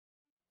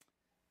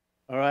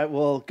All right,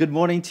 well, good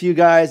morning to you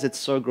guys. It's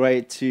so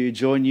great to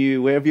join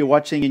you wherever you're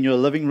watching in your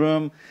living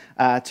room.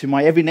 To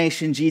my Every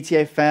Nation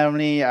GTA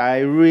family, I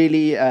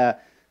really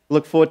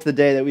look forward to the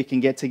day that we can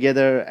get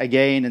together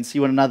again and see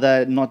one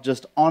another, not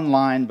just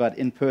online, but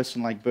in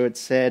person, like Bert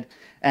said.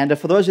 And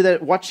for those of you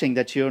that are watching,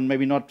 that you're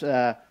maybe not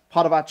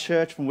part of our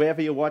church, from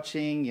wherever you're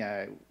watching,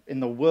 in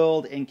the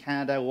world, in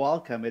Canada,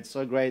 welcome. It's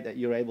so great that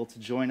you're able to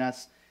join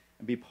us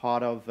and be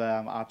part of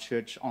our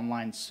church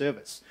online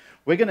service.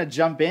 We're going to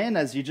jump in.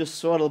 As you just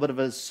saw, a little bit of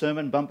a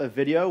sermon bumper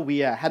video. We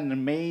had an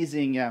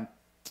amazing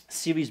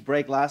series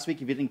break last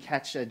week. If you didn't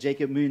catch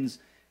Jacob Moon's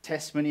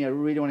testimony, I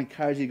really want to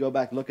encourage you to go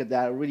back, look at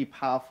that. Really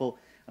powerful.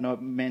 I know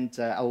it meant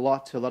a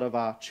lot to a lot of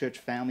our church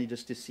family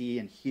just to see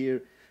and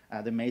hear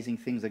the amazing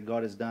things that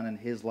God has done in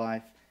his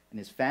life and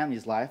his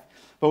family's life.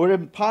 But we're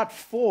in part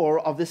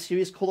 4 of this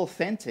series called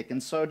Authentic.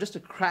 And so just a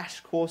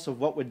crash course of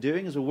what we're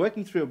doing is we're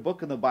working through a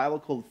book in the Bible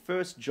called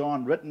 1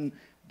 John, written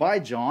by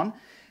John,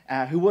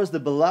 who was the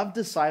beloved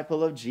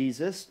disciple of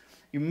Jesus.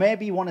 You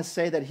maybe want to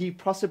say that he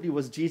possibly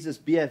was Jesus'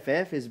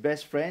 BFF, his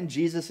best friend.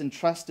 Jesus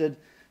entrusted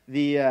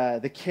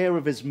the care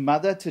of his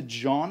mother to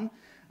John.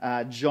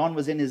 John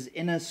was in his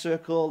inner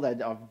circle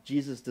of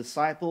Jesus'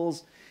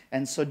 disciples.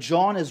 And so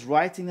John is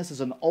writing this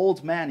as an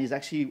old man. He's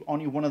actually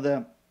only one of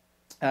the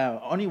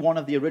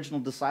original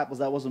disciples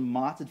that wasn't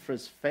martyred for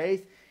his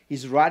faith.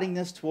 He's writing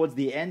this towards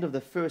the end of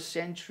the first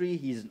century.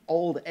 He's an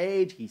old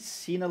age. He's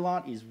seen a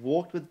lot. He's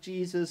walked with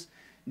Jesus.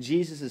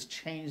 Jesus has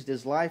changed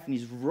his life, and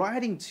he's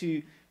writing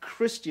to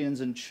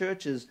Christians and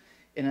churches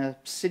in a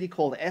city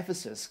called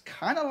Ephesus,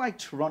 kind of like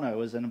Toronto. It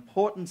was an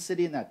important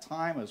city in that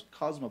time. It was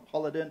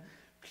cosmopolitan,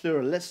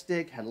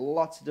 pluralistic, had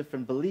lots of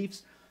different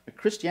beliefs. But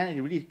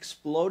Christianity really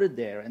exploded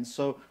there, and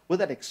so with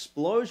that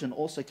explosion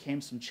also came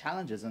some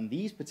challenges, and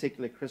these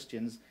particular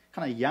Christians,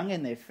 kind of young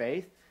in their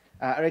faith,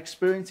 are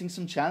experiencing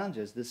some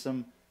challenges. There's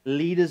some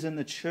leaders in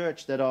the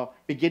church that are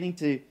beginning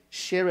to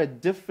share a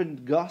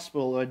different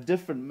gospel or a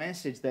different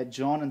message that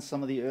John and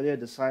some of the earlier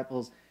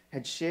disciples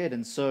had shared.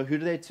 And so who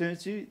do they turn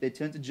to? They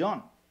turn to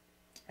John.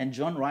 And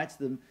John writes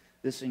them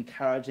this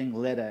encouraging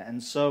letter.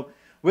 And so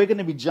we're going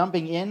to be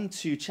jumping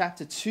into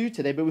chapter 2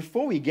 today. But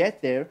before we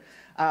get there,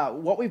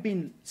 what we've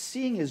been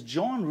seeing is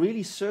John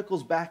really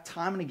circles back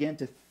time and again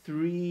to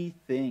 3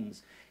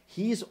 things.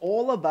 He's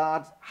all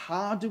about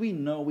how do we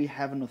know we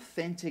have an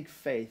authentic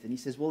faith. And he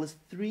says, well, there's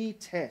 3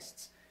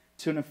 tests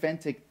to an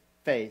authentic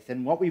faith.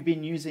 And what we've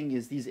been using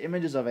is these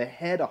images of a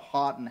head, a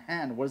heart, and a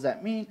hand. What does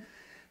that mean?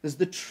 There's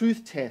the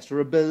truth test or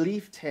a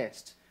belief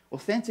test.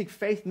 Authentic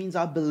faith means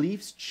our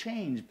beliefs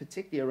change,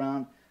 particularly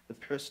around the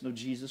person of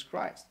Jesus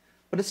Christ.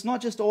 But it's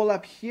not just all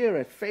up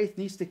here. Faith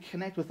needs to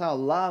connect with our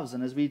loves.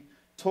 And as we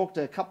talked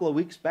a couple of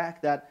weeks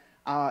back, that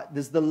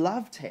there's the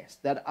love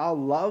test, that our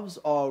loves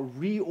are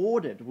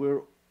reordered.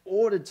 We're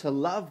ordered to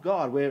love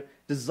God. We're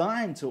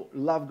designed to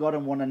love God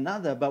and one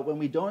another. But when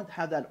we don't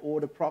have that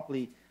order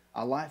properly,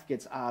 our life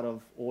gets out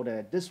of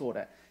order,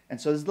 disorder. And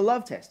so there's the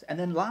love test. And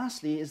then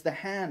lastly is the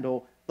hand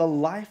or the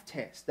life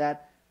test,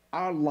 that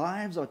our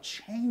lives are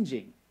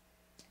changing.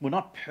 We're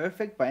not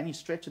perfect by any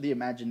stretch of the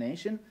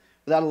imagination,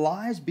 but our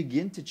lives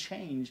begin to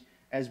change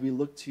as we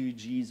look to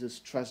Jesus,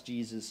 trust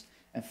Jesus,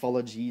 and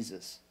follow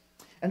Jesus.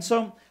 And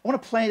so I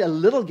want to play a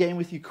little game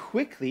with you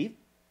quickly.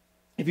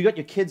 If you've got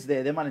your kids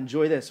there, they might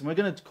enjoy this. And we're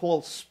going to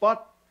call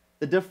Spot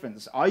the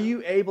Difference. Are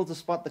you able to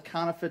spot the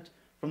counterfeit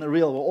from the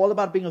real? We're all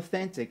about being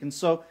authentic. And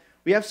so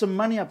we have some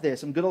money up there,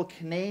 some good old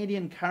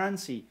Canadian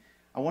currency.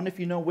 I wonder if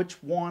you know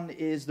which one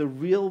is the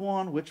real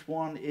one, which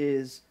one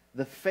is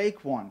the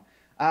fake one.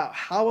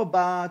 How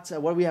about,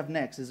 what do we have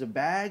next? Is a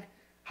bag?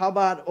 How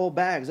about all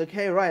bags?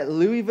 Okay, right,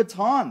 Louis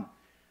Vuitton.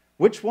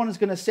 Which one is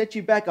going to set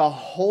you back a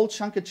whole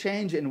chunk of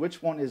change, and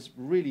which one is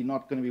really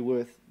not going to be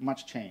worth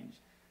much change?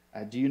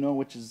 Do you know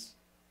which is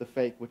the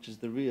fake, which is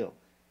the real?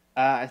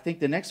 I think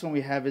the next one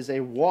we have is a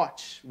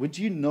watch. Would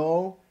you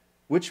know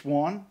which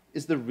one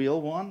is the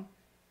real one?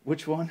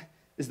 Which one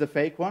is the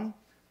fake one?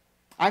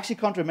 I actually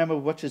can't remember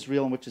which is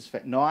real and which is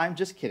fake. No, I'm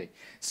just kidding.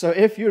 So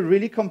if you're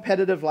really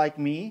competitive like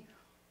me,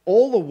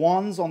 all the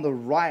ones on the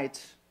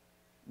right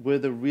were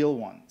the real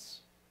ones.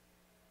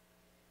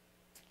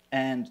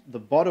 And the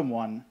bottom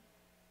one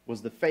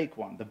was the fake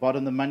one. The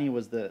bottom, the money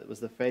was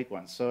the fake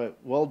one. So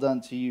well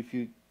done to you if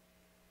you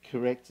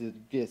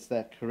guessed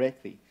that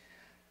correctly.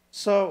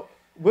 So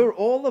we're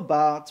all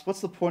about,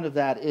 what's the point of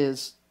that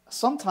is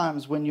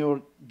sometimes when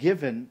you're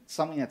given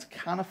something that's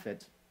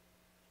counterfeit,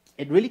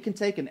 it really can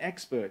take an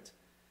expert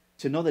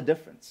to know the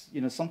difference.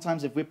 You know,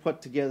 sometimes if we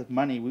put together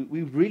money,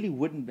 we really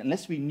wouldn't,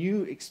 unless we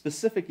knew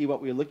specifically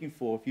what we were looking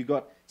for. If you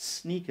got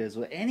sneakers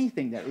or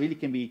anything that really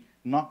can be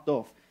knocked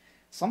off,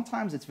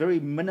 sometimes it's very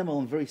minimal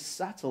and very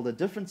subtle, the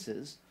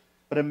differences,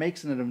 but it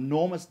makes an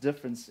enormous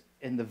difference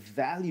in the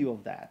value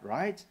of that,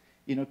 right?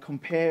 You know,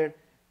 compare,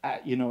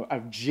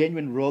 a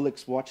genuine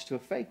Rolex watch to a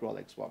fake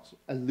Rolex watch,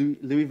 a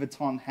Louis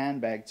Vuitton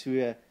handbag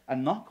to a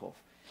knockoff.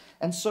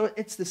 And so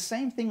it's the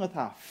same thing with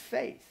our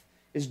faith,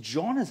 is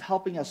John is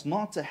helping us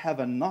not to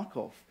have a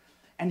knockoff.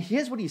 And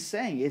here's what he's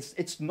saying.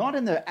 It's not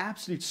in the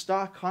absolute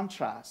stark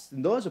contrast.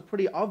 And those are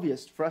pretty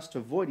obvious for us to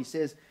avoid. He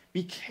says,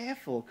 be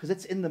careful, because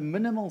it's in the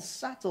minimal,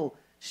 subtle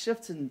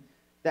shifts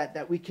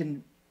that we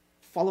can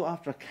follow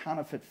after a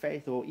counterfeit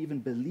faith or even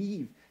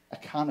believe a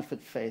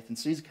counterfeit faith. And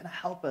so he's going to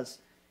help us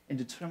in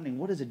determining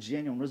what is a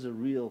genuine, what is a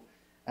real,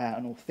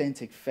 an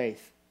authentic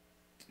faith.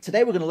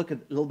 Today we're going to look at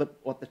a little bit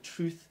what the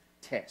truth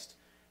test,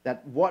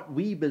 that what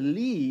we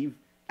believe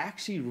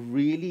actually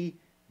really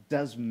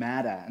does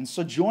matter. And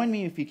so join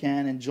me if you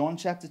can in John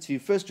chapter 2,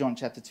 1 John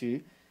chapter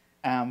 2,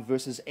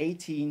 verses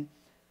 18,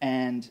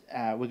 and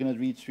we're going to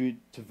read through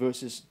to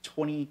verses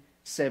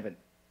 27.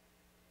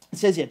 It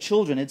says here,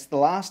 children, it's the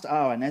last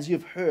hour, and as you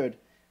have heard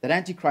that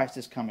Antichrist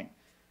is coming.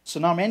 So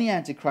now many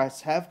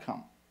Antichrists have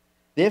come.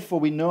 Therefore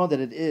we know that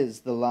it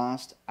is the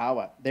last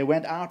hour. They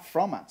went out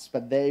from us,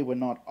 but they were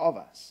not of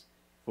us.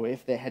 For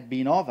if they had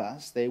been of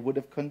us, they would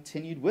have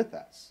continued with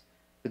us.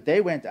 But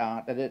they went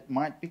out that it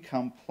might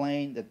become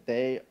plain that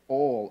they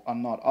all are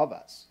not of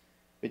us.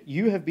 But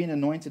you have been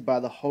anointed by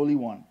the Holy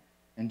One,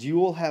 and you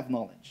all have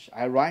knowledge.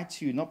 I write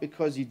to you not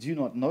because you do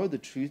not know the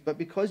truth, but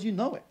because you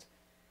know it,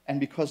 and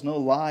because no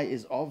lie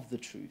is of the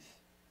truth.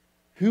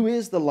 Who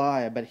is the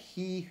liar but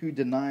he who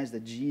denies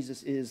that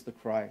Jesus is the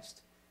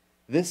Christ?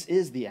 This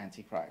is the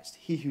Antichrist,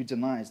 he who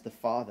denies the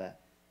Father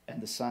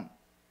and the Son.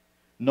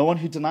 No one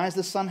who denies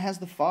the Son has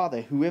the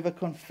Father. Whoever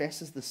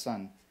confesses the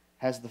Son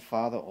has the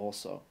Father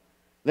also.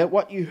 Let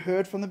what you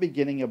heard from the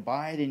beginning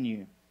abide in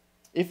you.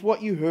 If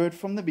what you heard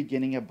from the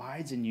beginning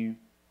abides in you,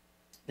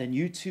 then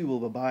you too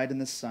will abide in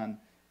the Son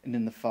and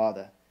in the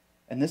Father.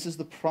 And this is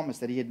the promise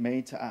that he had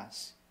made to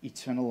us,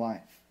 eternal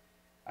life.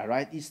 I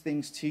write these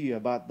things to you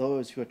about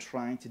those who are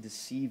trying to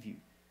deceive you.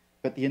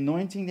 But the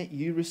anointing that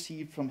you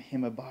received from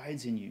him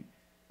abides in you,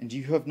 and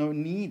you have no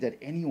need that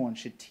anyone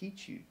should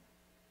teach you.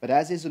 But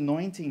as his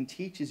anointing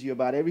teaches you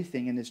about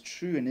everything and is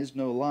true and is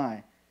no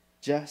lie,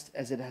 just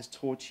as it has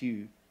taught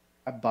you,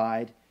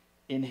 abide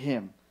in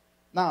him.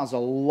 Now, there's a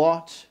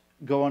lot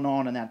going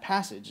on in that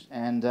passage,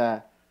 and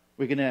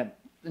we're going to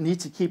need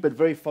to keep it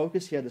very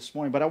focused here this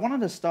morning. But I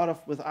wanted to start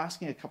off with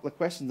asking a couple of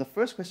questions. The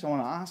first question I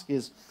want to ask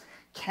is,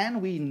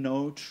 can we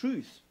know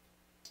truth?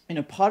 You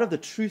know, part of the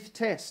truth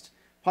test,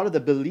 part of the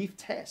belief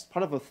test,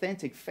 part of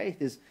authentic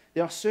faith is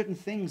there are certain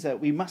things that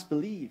we must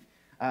believe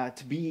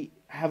to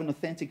have an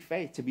authentic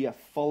faith, to be a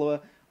follower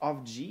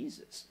of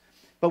Jesus.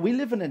 But we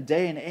live in a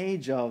day and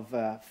age of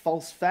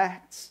false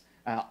facts,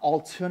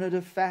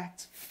 alternative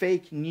facts,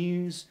 fake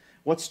news.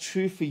 What's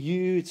true for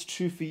you, it's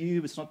true for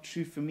you, it's not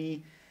true for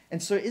me.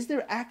 And so is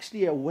there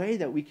actually a way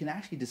that we can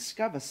actually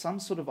discover some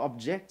sort of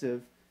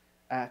objective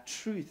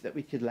truth that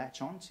we could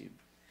latch onto?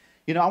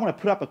 You know, I want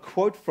to put up a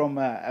quote from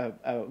a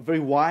very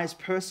wise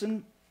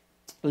person.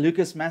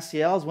 Lucas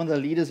Maciel is one of the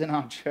leaders in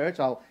our church.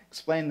 I'll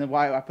explain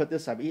why I put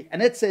this up.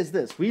 And it says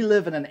this: we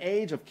live in an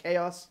age of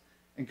chaos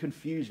and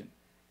confusion.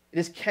 It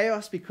is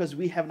chaos because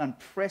we have an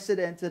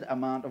unprecedented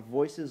amount of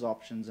voices,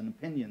 options, and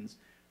opinions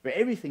for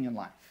everything in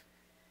life.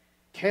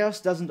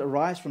 Chaos doesn't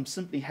arise from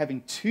simply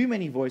having too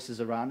many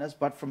voices around us,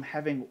 but from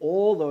having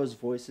all those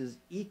voices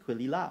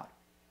equally loud.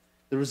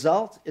 The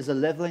result is a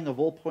leveling of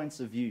all points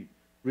of view,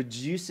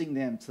 reducing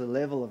them to the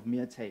level of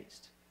mere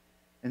taste.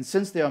 And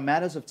since they are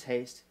matters of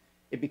taste,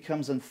 it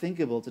becomes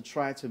unthinkable to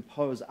try to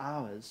impose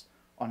ours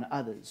on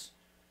others.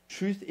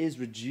 Truth is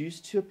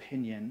reduced to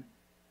opinion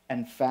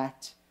and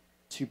fact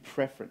to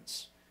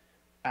preference.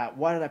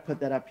 Why did I put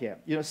that up here?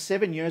 You know,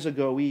 7 years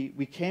ago,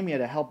 we came here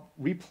to help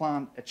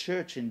replant a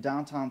church in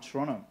downtown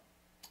Toronto.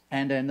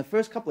 And in the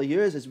first couple of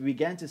years, as we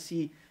began to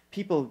see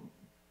people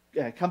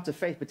come to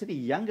faith, particularly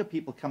younger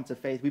people come to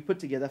faith, we put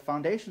together a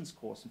foundations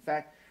course. In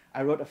fact,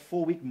 I wrote a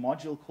 4-week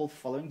module called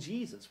Following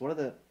Jesus. What are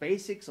the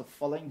basics of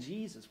following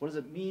Jesus? What does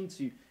it mean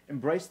to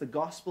embrace the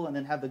gospel and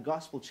then have the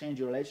gospel change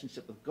your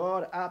relationship with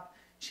God up,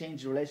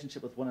 change your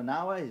relationship with one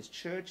another, his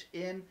church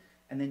in,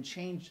 and then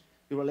change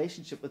your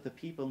relationship with the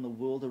people in the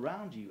world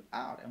around you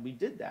out? And we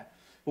did that.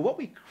 But what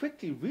we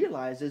quickly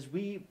realized is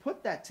we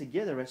put that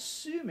together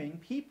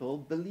assuming people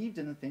believed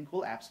in a thing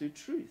called absolute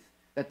truth,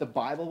 that the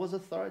Bible was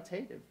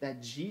authoritative,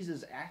 that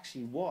Jesus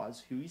actually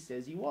was who he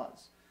says he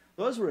was.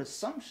 Those were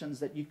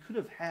assumptions that you could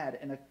have had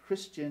in a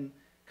Christian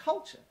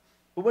culture.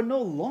 But we're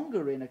no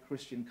longer in a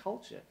Christian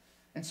culture.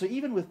 And so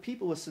even with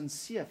people with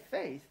sincere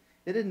faith,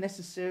 they didn't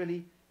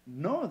necessarily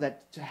know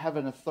that to have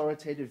an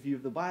authoritative view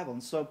of the Bible.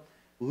 And so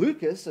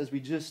Lucas, as we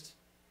just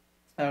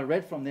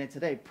read from there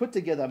today, put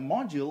together a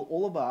module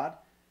all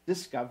about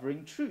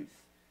discovering truth.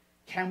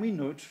 Can we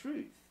know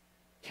truth?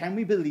 Can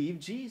we believe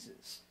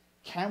Jesus?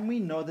 Can we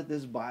know that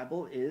this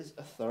Bible is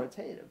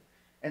authoritative?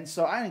 And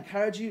so I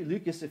encourage you,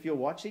 Lucas, if you're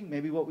watching,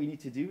 maybe what we need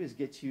to do is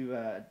get you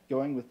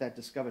going with that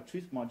Discover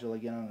Truth module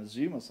again on a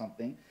Zoom or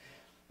something.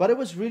 But it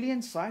was really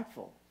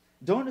insightful.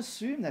 Don't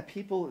assume that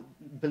people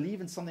believe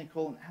in something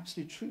called an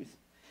absolute truth.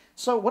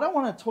 So what I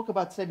want to talk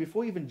about today,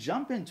 before we even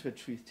jump into a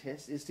truth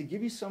test, is to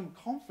give you some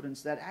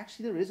confidence that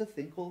actually there is a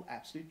thing called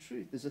absolute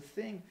truth.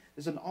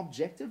 There's an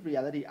objective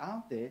reality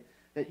out there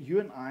that you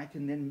and I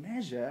can then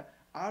measure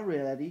our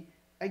reality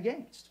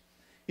against.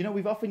 You know,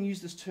 we've often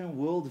used this term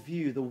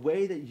worldview, the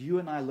way that you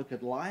and I look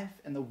at life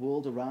and the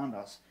world around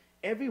us.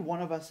 Every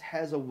one of us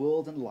has a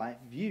world and life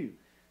view.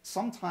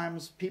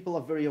 Sometimes people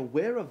are very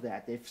aware of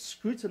that. They've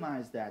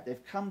scrutinized that.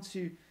 They've come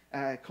to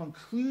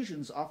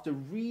conclusions after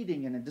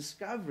reading and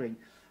discovering.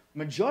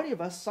 Majority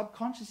of us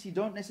subconsciously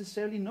don't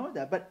necessarily know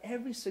that, but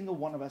every single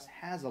one of us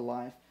has a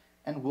life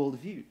and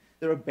worldview.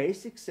 There are a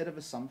basic set of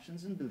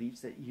assumptions and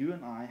beliefs that you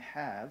and I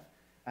have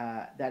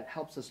that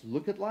helps us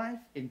look at life,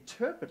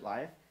 interpret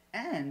life,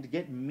 and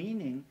get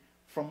meaning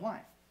from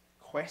life.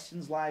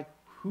 Questions like,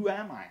 who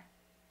am I?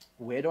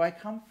 Where do I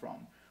come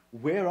from?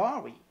 Where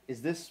are we?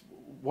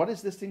 What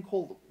is this thing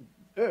called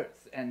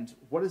Earth? And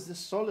what is this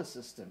solar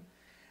system?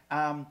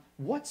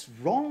 What's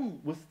wrong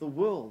with the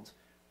world?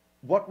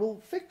 What will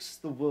fix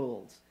the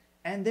world?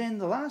 And then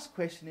the last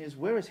question is,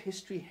 where is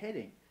history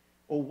heading?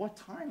 Or what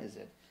time is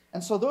it?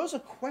 And so those are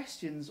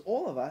questions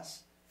all of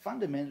us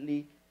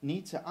fundamentally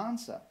need to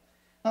answer.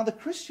 Now, the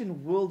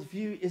Christian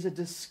worldview is a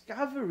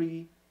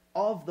discovery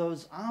of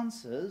those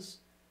answers,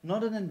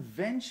 not an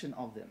invention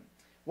of them.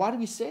 Why do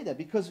we say that?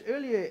 Because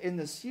earlier in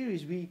the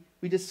series, we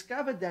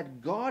discovered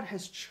that God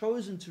has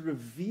chosen to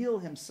reveal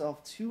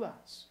himself to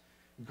us.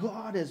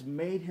 God has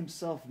made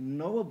himself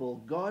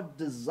knowable. God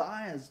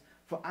desires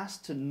for us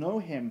to know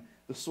him,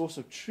 the source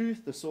of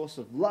truth, the source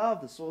of love,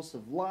 the source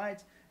of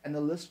light, and the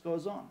list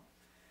goes on.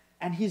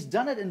 And he's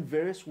done it in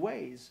various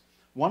ways.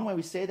 One way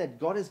we say that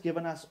God has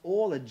given us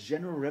all a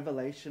general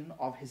revelation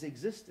of his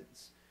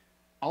existence.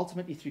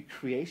 Ultimately, through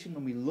creation,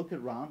 when we look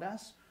around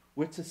us,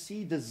 we're to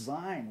see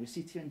design. We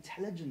see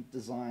intelligent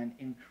design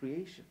in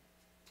creation.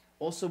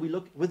 Also, we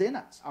look within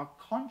us, our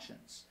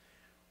conscience.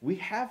 We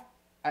have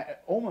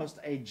almost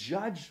a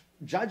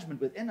judgment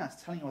within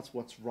us telling us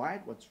what's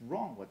right, what's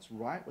wrong, what's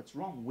right, what's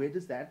wrong. Where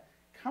does that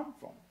come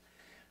from?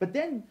 But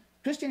then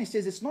Christianity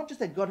says it's not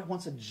just that God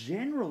wants a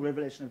general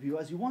revelation of who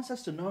he is. He wants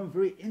us to know him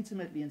very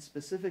intimately and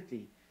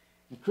specifically.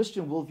 The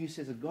Christian worldview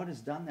says that God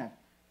has done that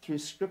through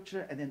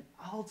Scripture and then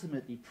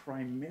ultimately,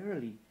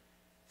 primarily,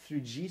 through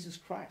Jesus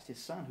Christ, his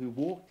Son, who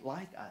walked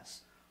like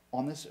us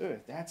on this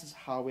earth. That's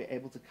how we're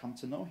able to come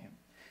to know him.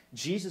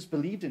 Jesus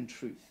believed in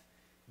truth.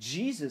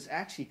 Jesus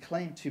actually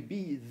claimed to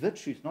be the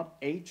truth, not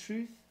a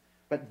truth,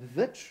 but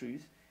the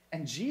truth.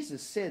 And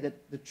Jesus said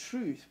that the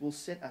truth will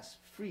set us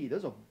free.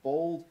 Those are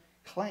bold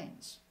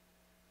claims.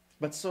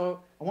 But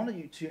so I wanted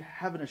you to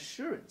have an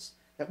assurance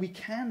that we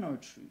can know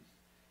truth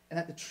and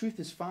that the truth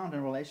is found in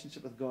a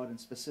relationship with God and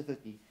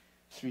specifically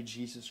through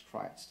Jesus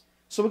Christ.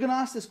 So we're going to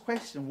ask this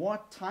question,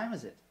 what time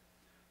is it?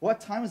 What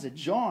time is it?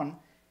 John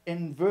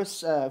in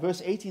verse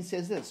 18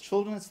 says this,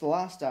 children, it's the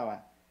last hour.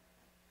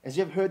 As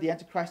you have heard, the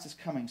Antichrist is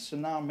coming, so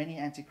now many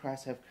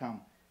Antichrists have come.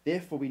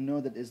 Therefore, we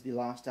know that it is the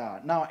last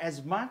hour. Now,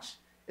 as much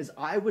as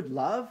I would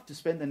love to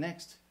spend the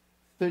next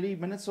 30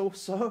 minutes or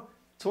so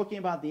talking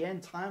about the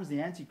end times,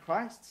 the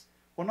Antichrists,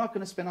 we're not going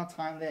to spend our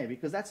time there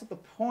because that's not the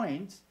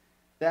point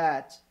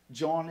that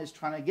John is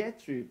trying to get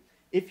through.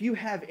 If you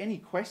have any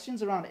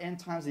questions around end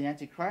times and the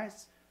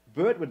Antichrists,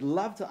 Bert would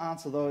love to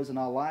answer those in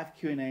our live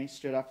Q&A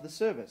straight after the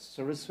service.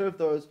 So reserve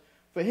those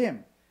for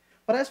him.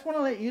 But I just want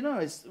to let you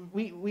know,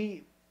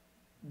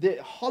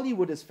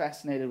 Hollywood is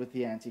fascinated with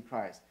the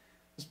Antichrist.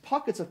 There's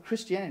pockets of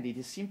Christianity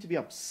that seem to be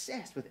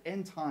obsessed with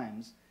end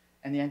times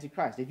and the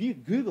Antichrist. If you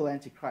Google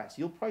Antichrist,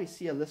 you'll probably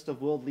see a list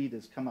of world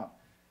leaders come up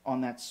on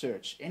that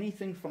search.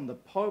 Anything from the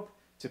Pope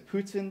to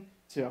Putin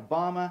to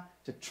Obama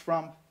to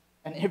Trump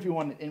and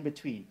everyone in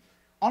between.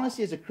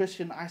 Honestly, as a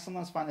Christian, I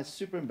sometimes find this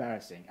super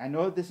embarrassing. I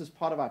know this is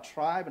part of our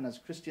tribe, and as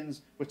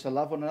Christians, we're to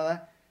love one another.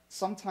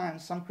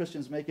 Sometimes some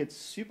Christians make it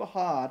super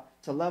hard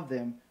to love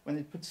them when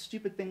they put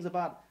stupid things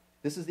about,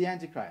 this is the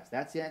Antichrist,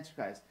 that's the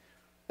Antichrist.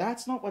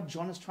 That's not what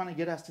John is trying to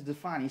get us to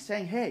define. He's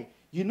saying, hey,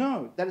 you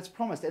know that it's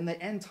promised in the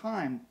end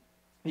time,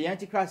 the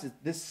Antichrist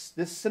is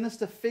this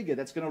sinister figure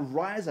that's going to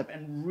rise up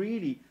and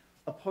really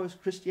oppose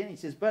Christianity.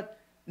 He says, but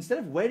instead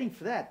of waiting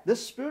for that,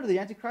 this spirit of the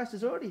Antichrist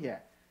is already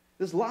here.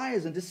 There's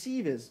liars and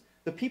deceivers.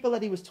 The people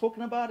that he was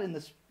talking about in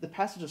the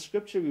passage of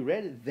Scripture we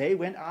read, they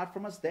went out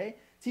from us. It's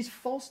these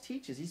false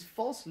teachers, these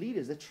false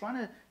leaders. They're trying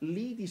to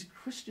lead these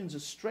Christians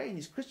astray. And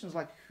these Christians are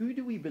like, who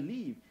do we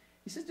believe?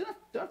 He says, don't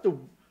have to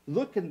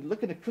look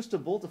in a crystal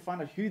ball to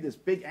find out who this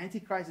big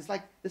Antichrist is.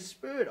 Like the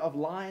spirit of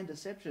lie and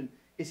deception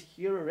is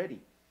here already.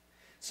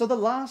 So the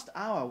last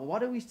hour,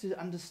 what are we to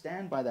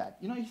understand by that?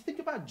 You know, you think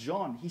about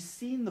John. He's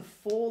seen the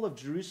fall of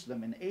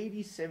Jerusalem in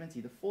AD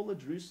 70, the fall of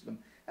Jerusalem.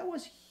 That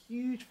was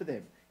huge for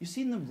them. You've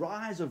seen the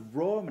rise of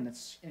Rome and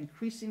its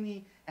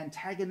increasingly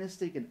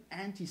antagonistic and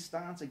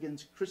anti-stance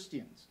against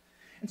Christians.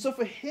 And so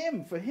for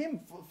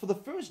the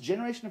first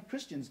generation of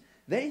Christians,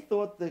 they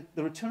thought the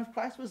return of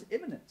Christ was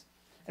imminent.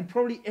 And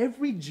probably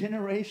every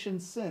generation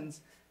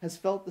since has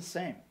felt the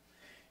same.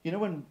 You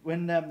know,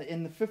 when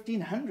in the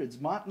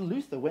 1500s, Martin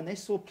Luther, when they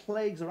saw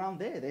plagues around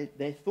there,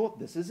 they thought,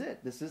 this is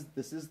it. This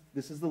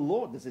is the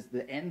Lord. This is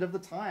the end of the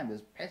time.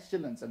 There's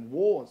pestilence and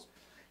wars.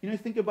 You know,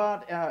 think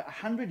about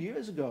 100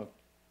 years ago.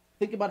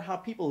 Think about how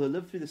people who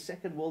lived through the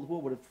Second World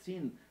War would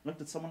have looked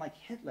at someone like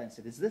Hitler and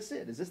said, is this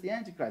it? Is this the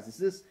Antichrist? Is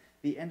this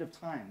the end of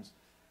times?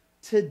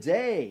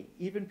 Today,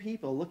 even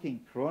people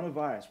looking,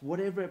 coronavirus,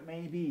 whatever it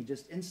may be,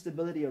 just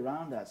instability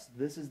around us,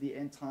 this is the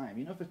end time.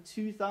 You know, for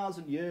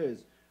 2,000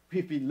 years,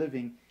 we've been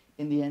living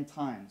in the end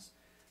times.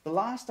 The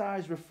last hour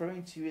is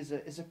referring to is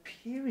a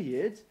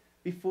period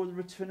before the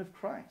return of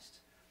Christ.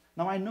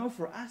 Now, I know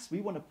for us,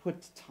 we want to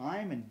put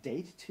time and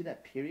date to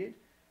that period.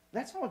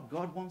 That's not what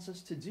God wants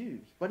us to do.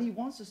 But he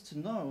wants us to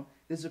know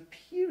there's a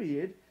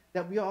period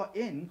that we are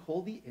in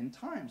called the end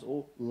times,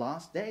 or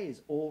last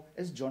days, or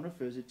as John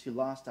refers it to,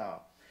 last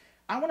hour.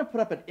 I want to put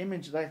up an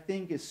image that I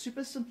think is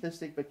super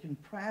simplistic, but can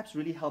perhaps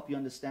really help you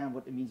understand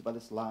what it means by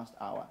this last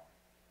hour.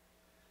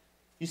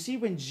 You see,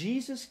 when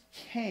Jesus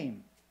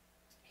came,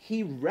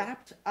 he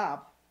wrapped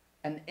up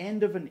an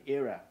end of an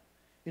era.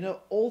 You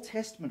know, Old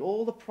Testament,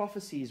 all the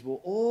prophecies were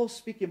all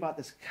speaking about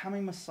this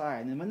coming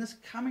Messiah. And then when this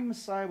coming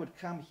Messiah would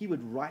come, he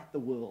would right the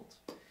world.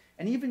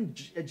 And even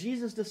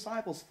Jesus'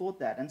 disciples thought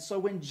that. And so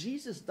when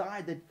Jesus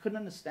died, they couldn't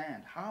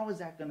understand, how is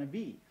that going to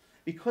be?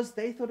 Because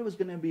they thought it was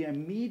going to be an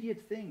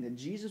immediate thing, that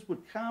Jesus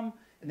would come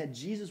and that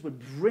Jesus would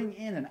bring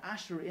in and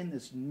usher in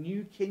this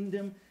new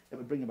kingdom that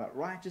would bring about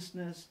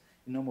righteousness,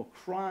 no more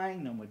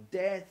crying, no more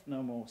death,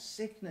 no more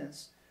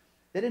sickness.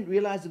 They didn't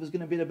realize there was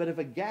going to be a bit of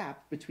a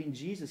gap between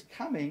Jesus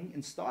coming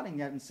and starting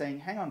that and saying,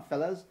 hang on,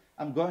 fellas,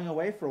 I'm going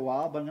away for a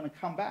while, but I'm going to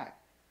come back.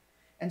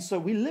 And so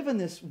we live in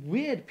this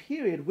weird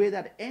period where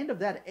that end of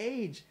that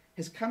age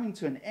is coming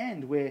to an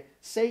end, where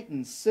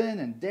Satan, sin,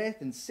 and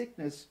death and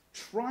sickness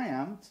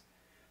triumphed.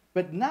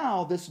 But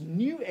now this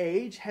new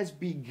age has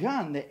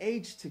begun, the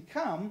age to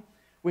come,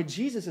 where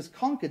Jesus has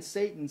conquered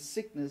Satan,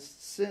 sickness,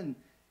 sin,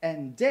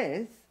 and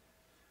death.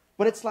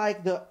 But it's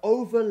like the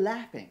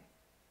overlapping.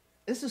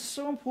 This is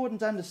so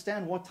important to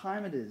understand what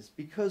time it is,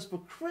 because for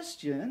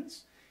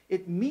Christians,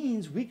 it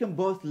means we can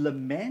both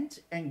lament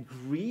and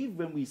grieve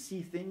when we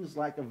see things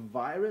like a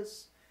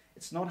virus.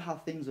 It's not how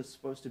things are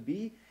supposed to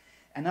be.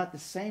 And at the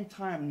same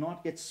time,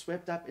 not get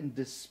swept up in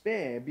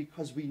despair,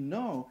 because we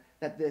know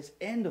that this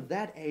end of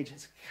that age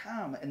has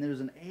come, and there's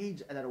an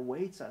age that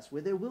awaits us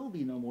where there will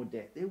be no more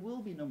death, there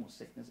will be no more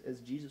sickness, as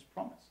Jesus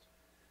promised.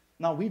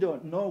 Now, we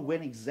don't know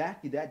when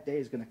exactly that day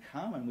is going to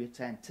come, and we have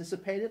to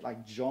anticipate it,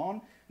 like John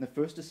and the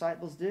first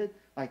disciples did,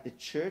 like the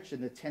church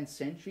in the 10th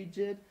century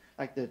did,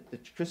 like the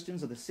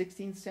Christians of the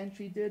 16th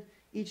century did.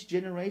 Each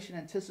generation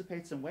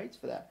anticipates and waits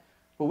for that.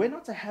 But we're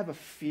not to have a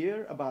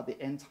fear about the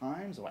end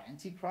times or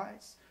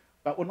Antichrist,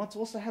 but we're not to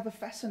also have a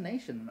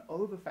fascination, an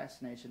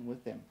over-fascination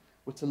with them.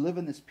 We're to live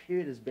in this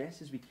period as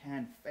best as we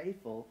can,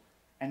 faithful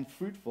and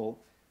fruitful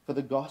for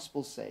the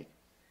gospel's sake.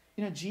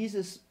 You know,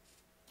 Jesus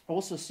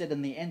also said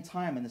in the end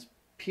time, in this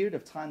period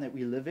of time that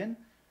we live in,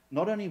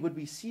 not only would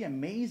we see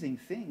amazing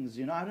things,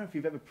 you know, I don't know if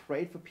you've ever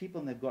prayed for people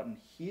and they've gotten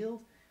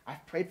healed.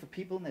 I've prayed for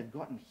people and they've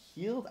gotten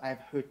healed.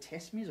 I've heard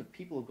testimonies of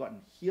people who have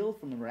gotten healed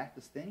from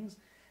miraculous things.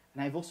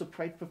 And I've also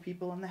prayed for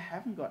people and they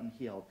haven't gotten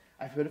healed.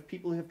 I've heard of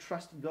people who have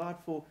trusted God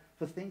for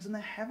things and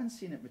they haven't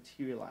seen it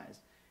materialize.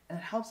 And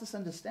it helps us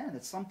understand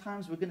that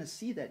sometimes we're going to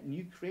see that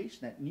new creation,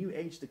 that new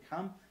age to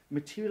come,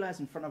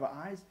 materialize in front of our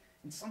eyes.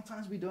 And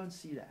sometimes we don't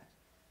see that.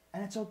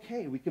 And it's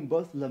okay. We can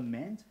both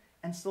lament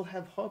and still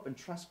have hope and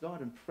trust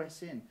God and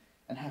press in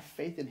and have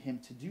faith in him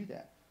to do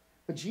that.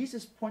 But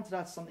Jesus pointed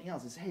out something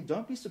else. He said, hey,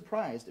 don't be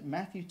surprised. In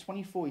Matthew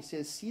 24, he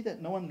says, see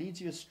that no one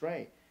leads you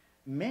astray.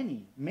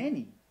 Many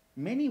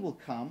will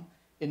come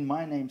in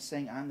my name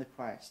saying, I'm the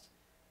Christ,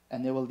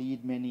 and they will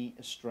lead many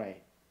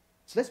astray.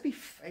 So let's be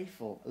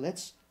faithful.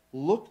 Let's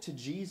look to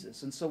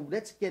Jesus. And so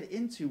let's get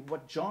into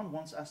what John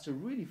wants us to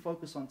really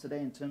focus on today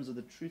in terms of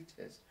the truth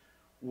test.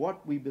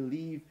 What we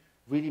believe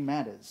really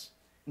matters.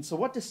 And so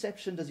what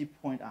deception does he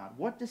point out?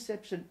 What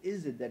deception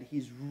is it that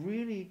he's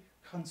really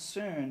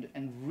concerned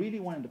and really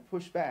wanting to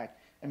push back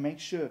and make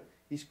sure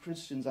these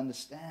Christians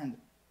understand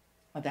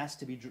that that's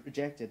to be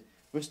rejected?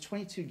 Verse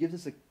 22 gives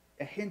us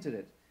a hint at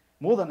it.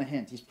 More than a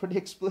hint. He's pretty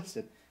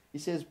explicit. He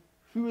says,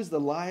 who is the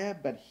liar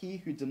but he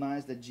who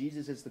denies that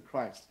Jesus is the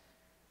Christ?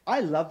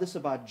 I love this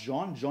about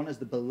John. John is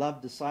the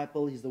beloved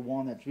disciple. He's the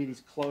one that really is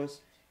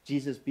close.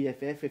 Jesus'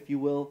 BFF, if you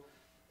will.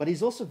 But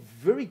he's also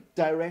very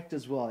direct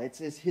as well. It's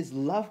his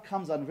love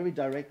comes out in very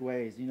direct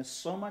ways. You know,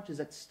 so much is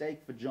at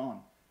stake for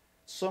John.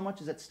 So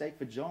much is at stake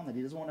for John that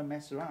he doesn't want to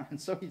mess around.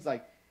 And so he's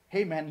like,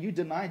 hey man, you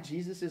deny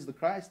Jesus is the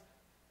Christ?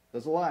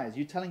 Those are lies.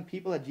 You telling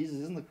people that Jesus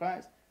isn't the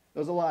Christ?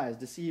 Those are lies,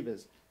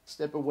 deceivers.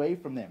 Step away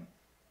from them.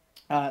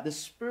 The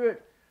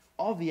spirit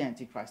of the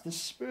Antichrist, the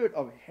spirit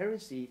of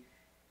heresy,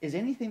 is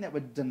anything that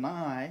would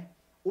deny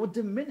or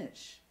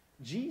diminish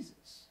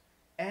Jesus.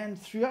 And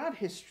throughout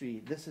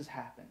history, this has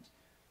happened.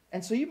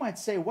 And so you might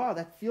say, wow,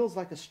 that feels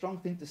like a strong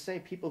thing to say,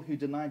 people who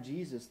deny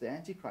Jesus, the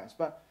Antichrist.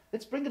 But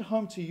let's bring it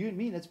home to you and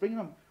me. Let's bring it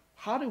home.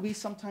 How do we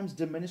sometimes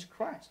diminish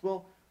Christ?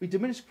 Well, we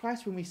diminish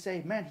Christ when we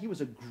say, man, he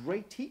was a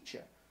great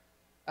teacher.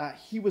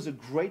 He was a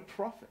great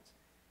prophet.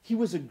 He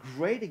was a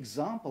great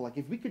example. Like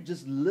if we could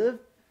just live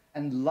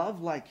and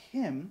love like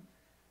him,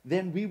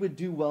 then we would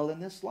do well in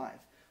this life.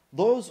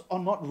 Those are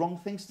not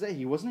wrong things to say.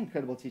 He was an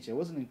incredible teacher. He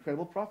was an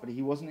incredible prophet.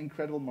 He was an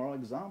incredible moral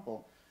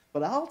example.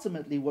 But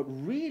ultimately, what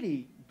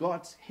really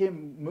got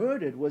him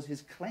murdered was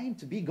his claim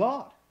to be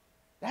God.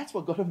 That's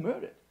what got him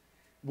murdered.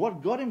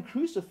 What got him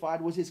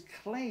crucified was his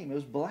claim. It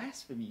was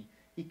blasphemy.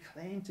 He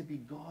claimed to be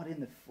God in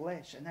the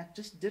flesh, and that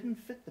just didn't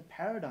fit the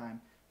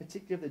paradigm,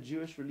 particularly of the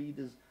Jewish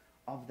leaders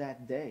of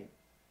that day.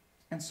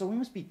 And so we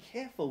must be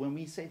careful when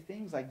we say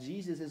things like,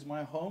 Jesus is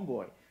my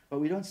homeboy, but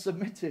we don't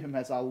submit to him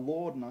as our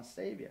Lord and our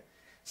Savior.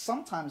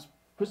 Sometimes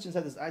Christians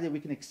have this idea we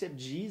can accept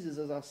Jesus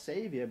as our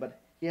Savior, but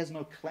he has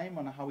no claim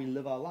on how we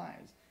live our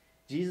lives.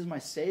 Jesus is my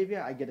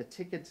Savior, I get a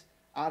ticket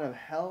out of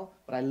hell,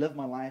 but I live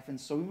my life. And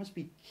so we must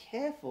be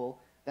careful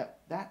that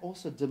that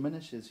also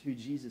diminishes who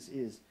Jesus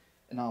is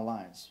in our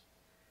lives.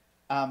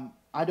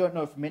 I don't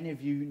know if many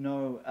of you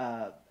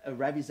know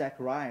Ravi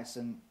Zacharias,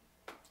 and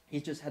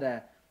he's just had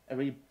a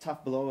really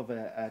tough blow of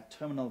a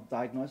terminal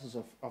diagnosis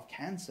of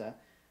cancer.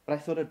 But I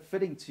thought it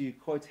fitting to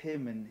quote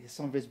him in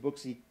some of his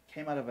books. He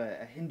came out of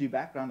a Hindu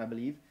background, I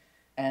believe,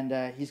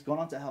 and he's gone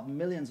on to help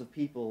millions of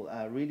people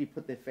really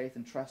put their faith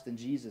and trust in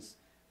Jesus.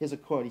 Here's a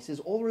quote. He says,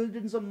 "All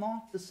religions are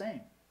not the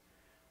same.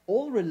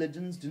 All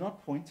religions do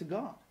not point to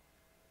God.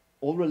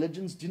 All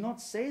religions do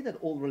not say that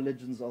all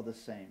religions are the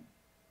same.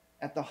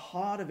 At the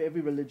heart of every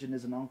religion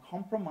is an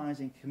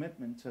uncompromising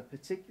commitment to a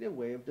particular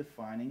way of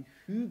defining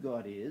who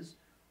God is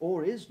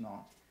or is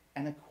not,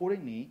 and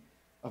accordingly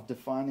of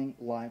defining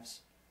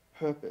life's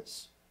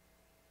purpose.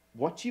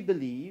 What you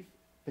believe,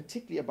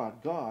 particularly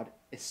about God,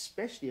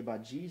 especially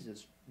about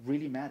Jesus,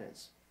 really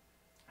matters."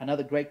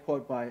 Another great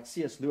quote by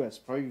C.S. Lewis,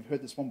 probably you've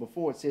heard this one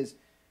before, it says,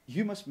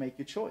 "You must make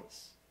your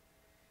choice.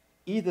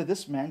 Either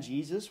this man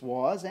Jesus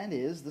was and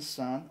is the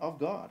Son of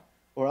God,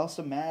 or else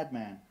a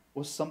madman,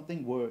 or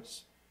something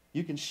worse.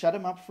 You can shut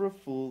him up for a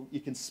fool, you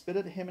can spit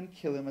at him and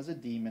kill him as a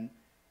demon,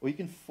 or you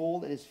can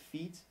fall at his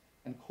feet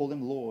and call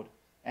him Lord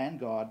and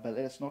God, but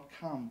let us not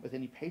come with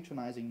any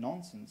patronizing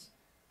nonsense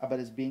about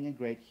his being a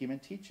great human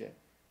teacher.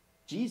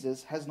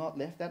 Jesus has not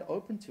left that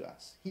open to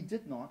us. He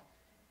did not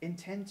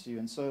intend to."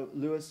 And so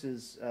Lewis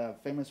is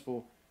famous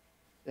for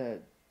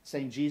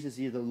saying Jesus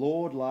is either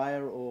Lord,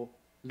 liar, or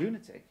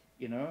lunatic,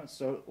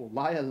 or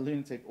liar,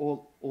 lunatic,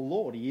 or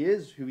Lord. He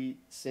is who he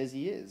says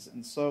he is.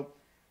 And so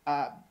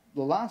the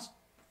last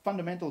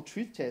fundamental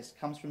truth test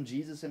comes from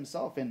Jesus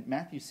himself. In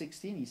Matthew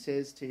 16, he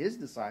says to his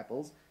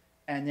disciples,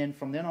 and then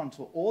from then on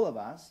to all of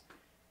us,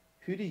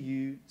 "Who do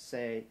you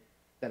say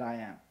that I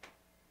am?"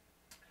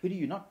 Who do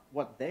you, not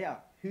what they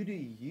are, who do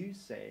you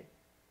say?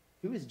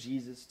 Who is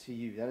Jesus to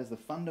you? That is the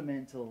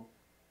fundamental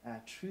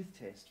truth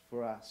test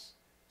for us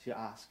to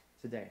ask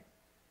today.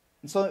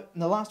 And so in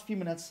the last few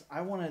minutes,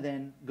 I want to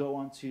then go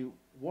on to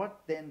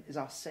what then is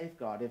our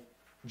safeguard. If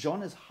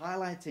John is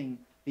highlighting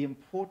the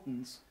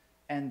importance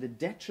and the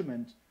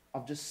detriment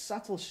of just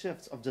subtle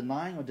shifts of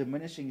denying or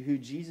diminishing who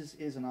Jesus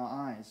is in our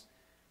eyes,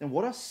 then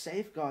what are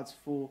safeguards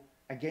for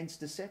against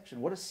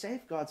deception? What are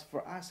safeguards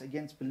for us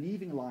against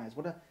believing lies?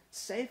 What are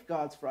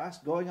safeguards for us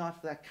going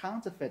after that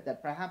counterfeit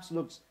that perhaps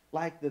looks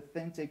like the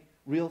authentic,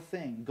 real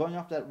thing, going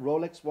after that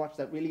Rolex watch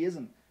that really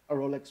isn't a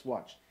Rolex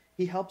watch?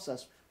 He helps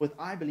us with,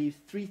 I believe,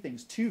 three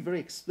things. Two very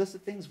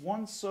explicit things.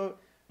 One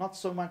not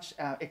so much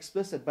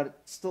explicit, but it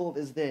still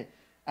is there.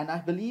 And I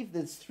believe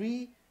there's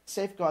three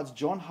safeguards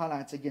John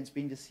highlights against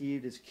being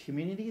deceived: is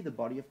community, the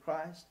body of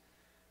Christ,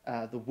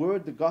 the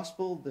word, the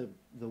gospel,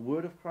 the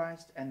word of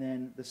Christ, and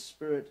then the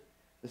spirit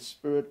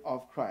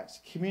of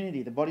Christ.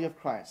 Community, the body of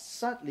Christ.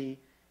 Subtly,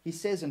 he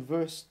says in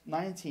verse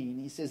 19,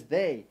 he says,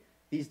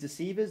 these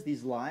deceivers,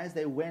 these liars,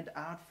 they went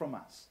out from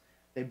us.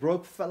 They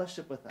broke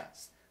fellowship with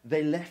us.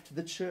 They left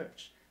the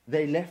church.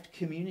 They left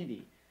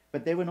community.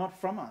 But they were not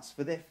from us.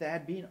 For if they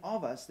had been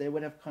of us, they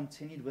would have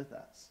continued with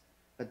us.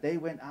 But they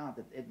went out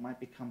that it might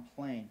become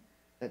plain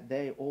that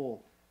they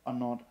all are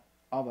not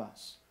of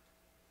us.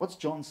 What's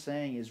John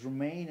saying is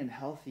remain in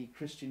healthy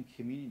Christian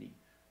community.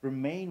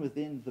 Remain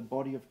within the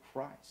body of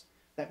Christ.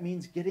 That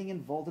means getting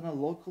involved in a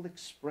local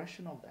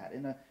expression of that,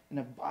 in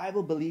a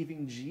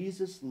Bible-believing,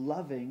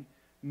 Jesus-loving,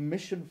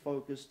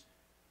 mission-focused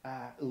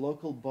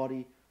local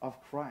body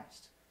of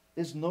Christ.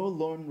 There's no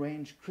Lone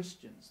Range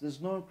Christians.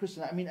 There's no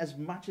Christian. I mean, as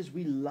much as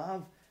we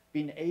love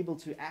being able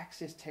to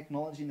access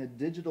technology in the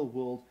digital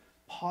world,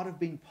 part of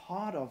being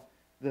part of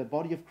the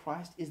body of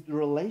Christ is the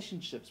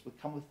relationships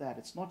that come with that.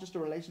 It's not just a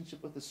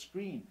relationship with the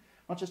screen,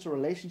 not just a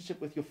relationship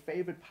with your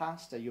favorite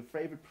pastor, your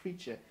favorite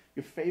preacher,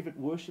 your favorite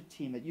worship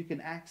team that you can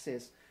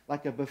access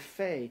like a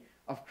buffet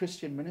of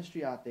Christian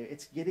ministry out there.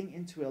 It's getting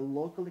into a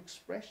local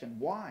expression.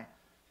 Why?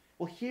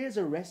 Well, here's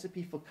a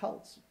recipe for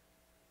cults.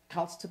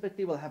 Cults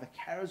typically will have a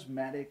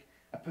charismatic,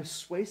 a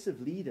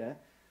persuasive leader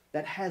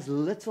that has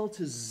little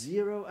to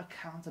zero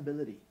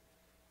accountability.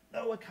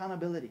 No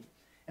accountability.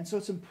 And so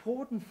it's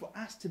important for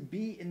us to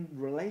be in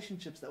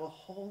relationships that will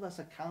hold us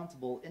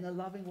accountable in a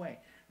loving way,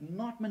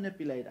 not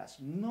manipulate us,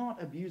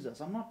 not abuse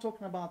us. I'm not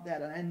talking about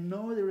that. And I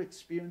know there are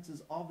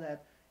experiences of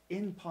that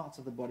in parts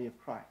of the body of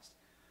Christ.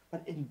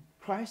 But in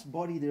Christ's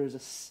body, there is a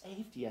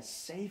safety, a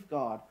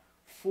safeguard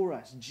for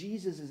us.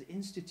 Jesus has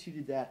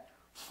instituted that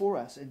for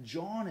us. And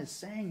John is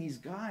saying these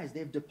guys,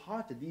 they've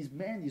departed. These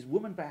men, these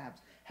women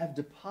perhaps, have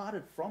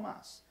departed from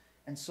us.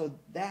 And so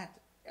that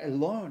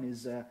alone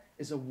is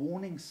a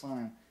warning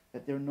sign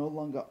that they're no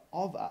longer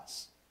of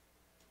us.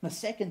 The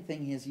second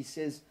thing is he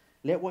says,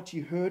 let what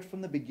you heard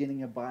from the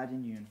beginning abide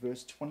in you, in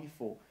verse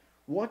 24.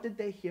 What did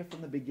they hear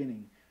from the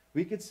beginning?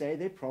 We could say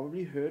they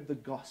probably heard the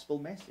gospel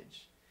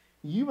message.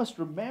 You must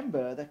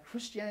remember that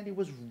Christianity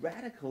was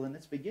radical in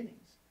its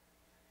beginnings.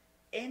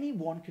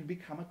 Anyone could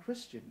become a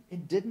Christian.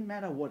 It didn't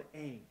matter what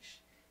age.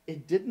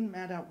 It didn't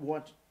matter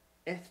what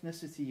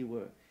ethnicity you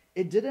were.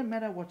 It didn't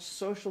matter what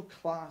social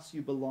class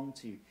you belonged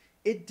to.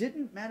 It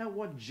didn't matter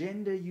what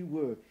gender you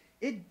were.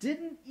 It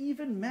didn't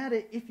even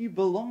matter if you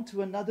belonged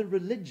to another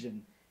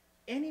religion.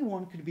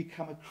 Anyone could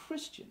become a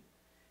Christian.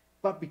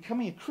 But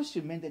becoming a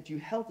Christian meant that you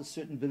held to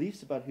certain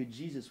beliefs about who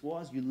Jesus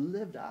was. You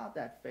lived out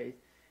that faith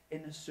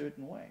in a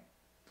certain way.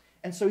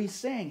 And so he's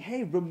saying,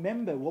 hey,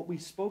 remember what we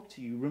spoke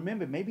to you.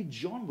 Remember, maybe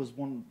John was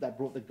one that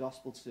brought the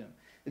gospel to him.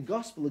 The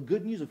gospel, the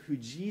good news of who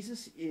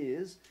Jesus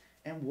is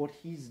and what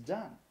he's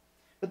done.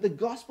 But the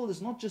gospel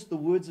is not just the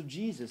words of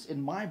Jesus.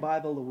 In my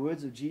Bible, the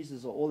words of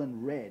Jesus are all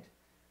in red.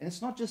 And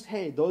it's not just,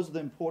 hey, those are the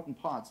important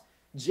parts.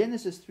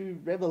 Genesis through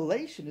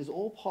Revelation is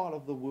all part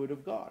of the Word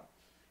of God.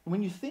 And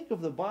when you think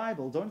of the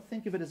Bible, don't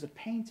think of it as a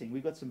painting.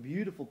 We've got some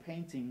beautiful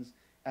paintings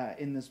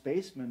in this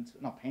basement,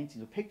 not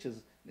paintings, or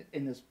pictures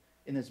in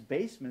this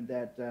basement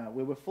that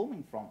where we're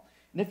filming from.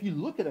 And if you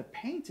look at a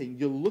painting,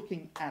 you're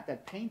looking at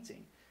that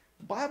painting.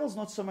 The Bible's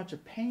not so much a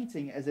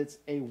painting as it's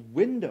a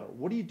window.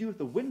 What do you do with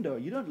the window?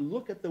 You don't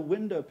look at the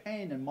window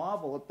pane and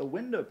marvel at the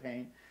window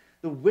pane.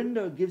 The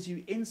window gives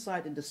you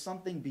insight into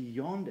something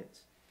beyond it.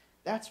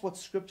 That's what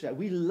Scripture,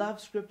 we love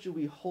Scripture,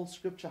 we hold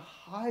Scripture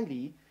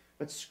highly,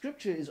 but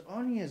Scripture is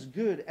only as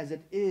good as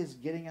it is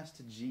getting us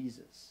to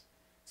Jesus.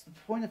 It's the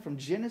point of from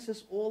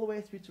Genesis all the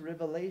way through to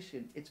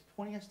Revelation, it's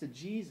pointing us to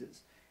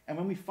Jesus. And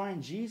when we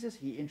find Jesus,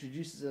 he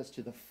introduces us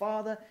to the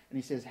Father, and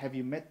he says, have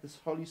you met this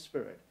Holy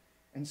Spirit?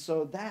 And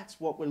so that's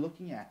what we're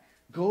looking at.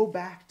 Go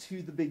back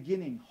to the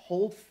beginning.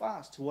 Hold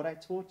fast to what I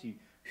taught you.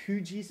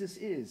 Who Jesus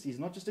is. He's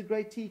not just a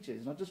great teacher.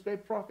 He's not just a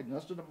great prophet. He's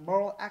not just a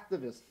moral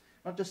activist.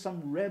 Not just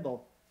some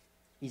rebel.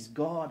 He's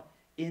God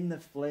in the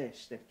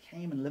flesh that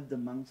came and lived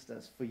amongst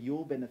us for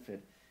your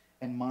benefit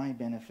and my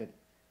benefit.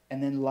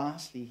 And then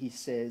lastly, he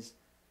says,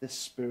 the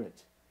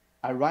Spirit.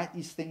 I write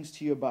these things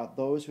to you about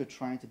those who are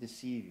trying to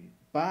deceive you.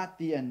 But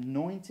the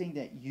anointing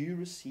that you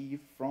receive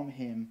from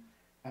him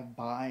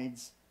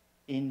abides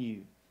in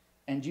you.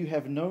 And you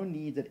have no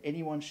need that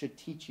anyone should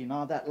teach you.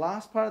 Now, that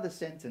last part of the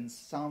sentence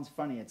sounds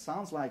funny. It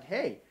sounds like,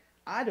 hey,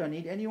 I don't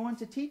need anyone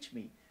to teach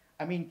me.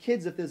 I mean,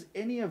 kids, if there's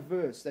any a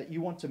verse that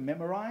you want to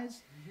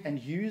memorize and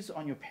use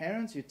on your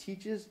parents, your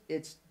teachers,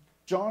 it's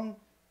 1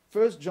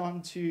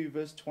 John 2,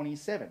 verse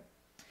 27.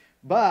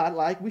 But,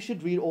 like we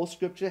should read, all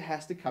Scripture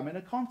has to come in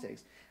a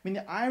context. I mean,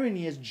 the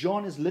irony is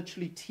John is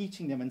literally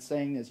teaching them and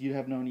saying this, you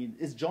have no need.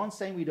 Is John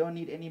saying we don't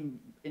need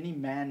any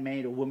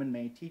man-made or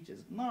woman-made teachers?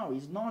 No,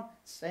 he's not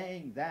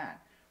saying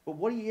that. But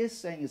what he is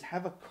saying is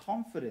have a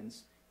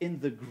confidence in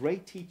the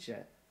great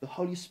teacher, the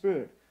Holy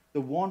Spirit,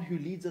 the one who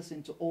leads us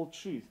into all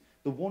truth,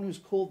 the one who's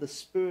called the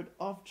Spirit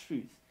of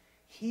truth.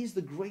 He's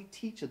the great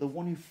teacher, the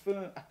one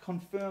who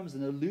confirms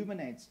and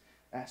illuminates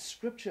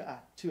Scripture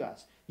to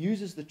us,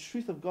 uses the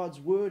truth of God's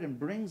word and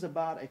brings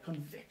about a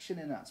conviction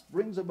in us,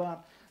 brings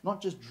about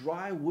not just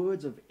dry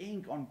words of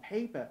ink on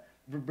paper,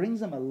 but brings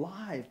them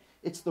alive.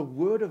 It's the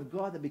word of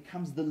God that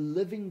becomes the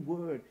living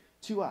word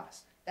to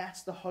us.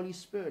 That's the Holy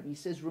Spirit. And he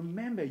says,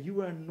 remember, you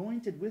were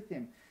anointed with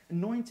him.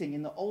 Anointing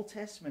in the Old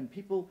Testament,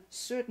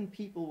 certain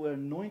people were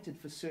anointed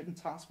for certain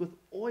tasks with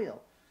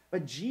oil.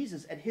 But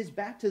Jesus, at his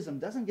baptism,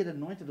 doesn't get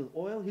anointed with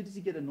oil. Who does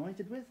he get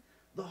anointed with?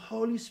 The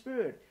Holy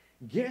Spirit.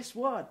 Guess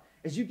what?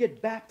 As you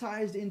get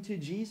baptized into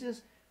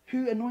Jesus,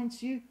 who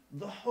anoints you?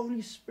 The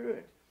Holy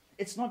Spirit.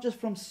 It's not just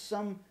from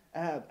some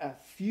a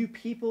few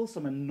people,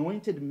 some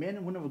anointed men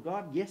and women of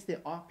God. Yes,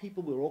 there are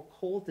people who are all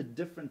called to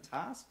different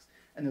tasks,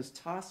 and those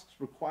tasks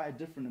require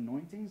different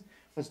anointings.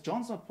 But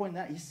John's not pointing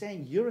that. He's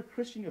saying you're a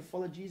Christian, you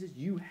follow Jesus,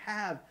 you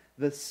have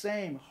the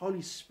same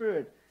Holy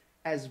Spirit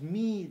as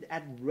me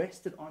that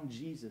rested on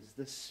Jesus,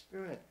 the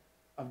Spirit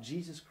of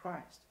Jesus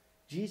Christ.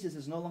 Jesus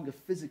is no longer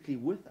physically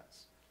with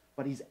us,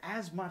 but he's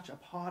as much a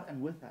part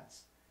and with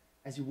us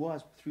as he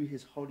was through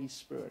his Holy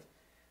Spirit.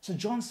 So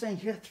John's saying,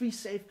 here are 3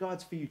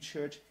 safeguards for you,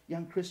 church,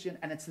 young Christian,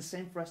 and it's the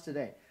same for us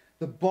today.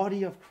 The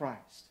body of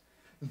Christ,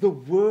 the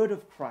word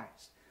of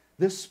Christ,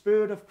 the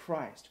Spirit of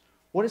Christ.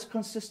 What is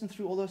consistent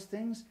through all those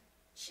things?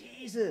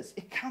 Jesus.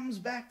 It comes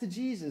back to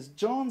Jesus.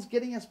 John's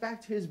getting us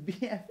back to his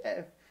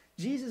BFF.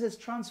 Jesus has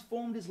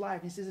transformed his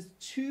life. He says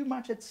it's too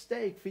much at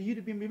stake for you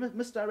to be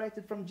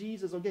misdirected from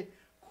Jesus or get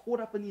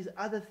caught up in these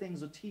other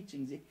things or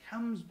teachings. It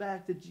comes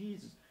back to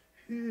Jesus.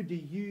 Who do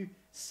you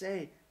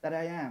say that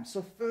I am?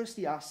 So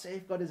firstly, our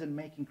safeguard is in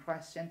making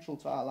Christ central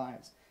to our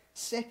lives.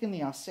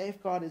 Secondly, our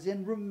safeguard is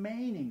in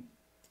remaining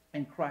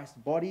in Christ's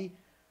body,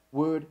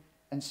 word,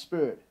 and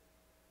spirit.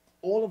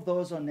 All of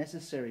those are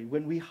necessary.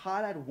 When we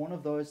highlight one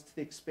of those to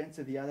the expense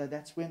of the other,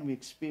 that's when we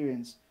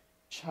experience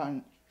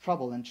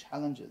trouble and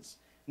challenges.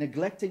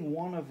 Neglecting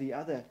one of the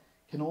other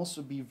can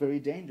also be very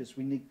dangerous.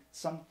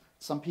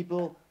 Some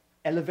people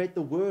elevate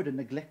the word and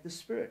neglect the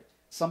spirit.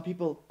 Some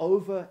people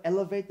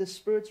over-elevate the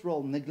spirit's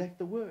role and neglect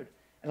the word.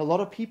 And a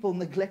lot of people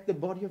neglect the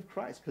body of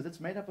Christ because it's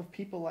made up of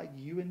people like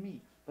you and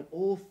me. But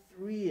all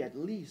three, at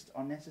least,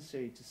 are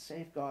necessary to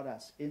safeguard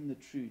us in the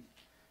truth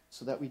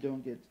so that we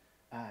don't get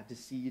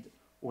deceived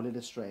or led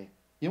astray.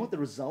 You know what the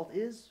result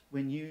is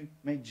when you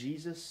make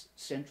Jesus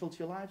central to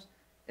your lives?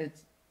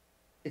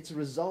 It's a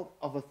result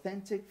of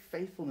authentic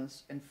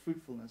faithfulness and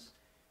fruitfulness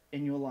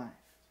in your life.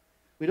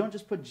 We don't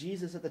just put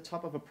Jesus at the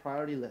top of a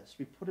priority list.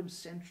 We put him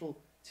central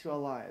to our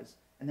lives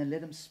and then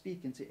let him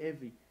speak into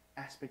every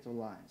aspect of our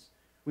lives.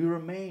 We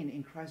remain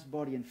in Christ's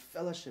body in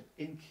fellowship,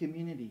 in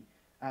community,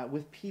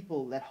 with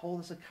people that hold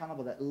us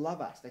accountable, that love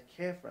us, that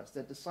care for us,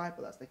 that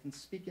disciple us, that can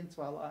speak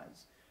into our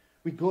lives.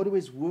 We go to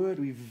his word.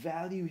 We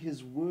value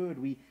his word.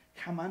 We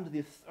come under the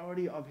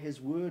authority of his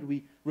word.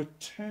 We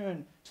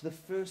return to the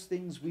first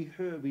things we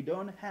heard. We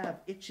don't have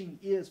itching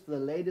ears for the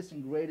latest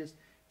and greatest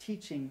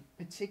teaching,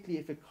 particularly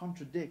if it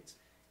contradicts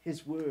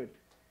his word.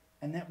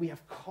 And that we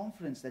have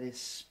confidence that his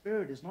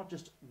spirit is not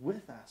just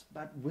with us,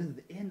 but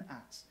within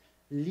us,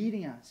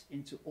 leading us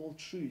into all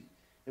truth.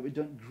 That we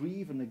don't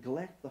grieve and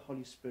neglect the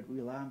Holy Spirit. We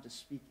allow him to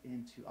speak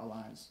into our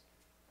lives.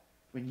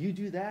 When you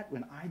do that,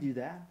 when I do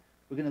that,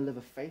 we're going to live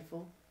a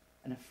faithful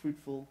and a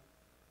fruitful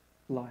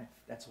life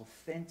that's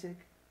authentic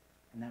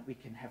and that we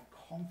can have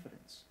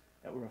confidence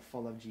that we're a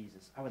follower of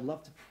Jesus. I would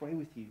love to pray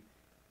with you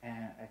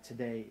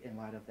today in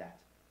light of that.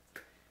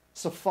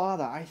 So,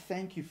 Father, I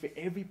thank you for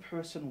every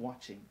person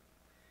watching.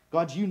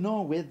 God, you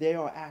know where they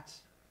are at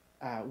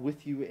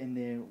with you in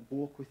their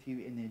walk with you,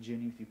 in their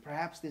journey with you.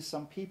 Perhaps there's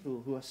some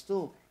people who are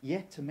still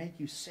yet to make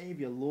you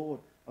Savior,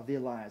 Lord of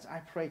their lives. I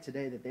pray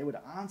today that they would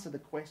answer the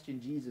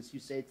question, Jesus, you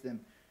say to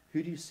them,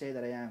 who do you say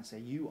that I am? Say,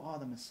 you are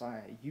the Messiah.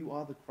 You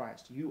are the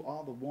Christ. You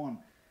are the one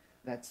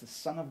that's the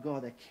Son of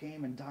God that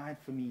came and died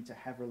for me to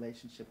have a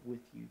relationship with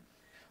you.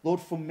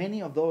 Lord, for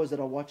many of those that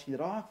are watching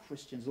that are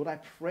Christians, Lord, I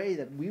pray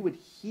that we would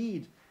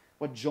heed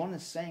what John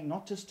is saying,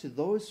 not just to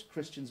those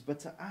Christians, but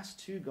to us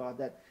too, God,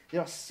 that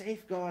there are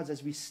safeguards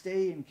as we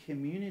stay in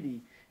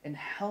community, in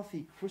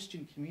healthy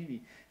Christian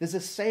community. There's a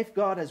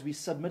safeguard as we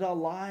submit our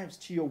lives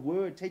to your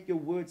word, take your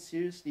word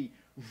seriously,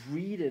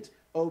 read it,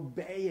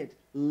 obey it,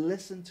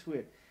 listen to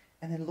it.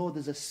 And then, Lord,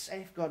 there's a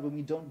safeguard when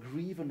we don't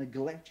grieve or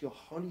neglect your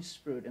Holy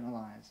Spirit in our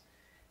lives.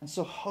 And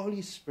so,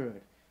 Holy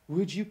Spirit,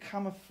 would you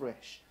come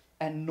afresh,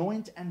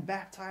 anoint and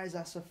baptize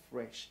us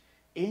afresh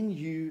in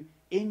you,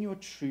 in your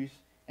truth,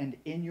 and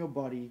in your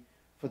body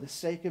for the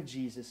sake of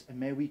Jesus. And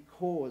may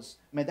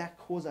that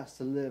cause us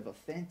to live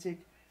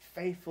authentic,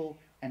 faithful,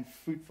 and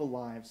fruitful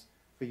lives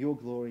for your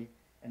glory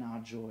and our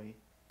joy.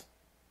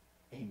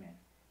 Amen.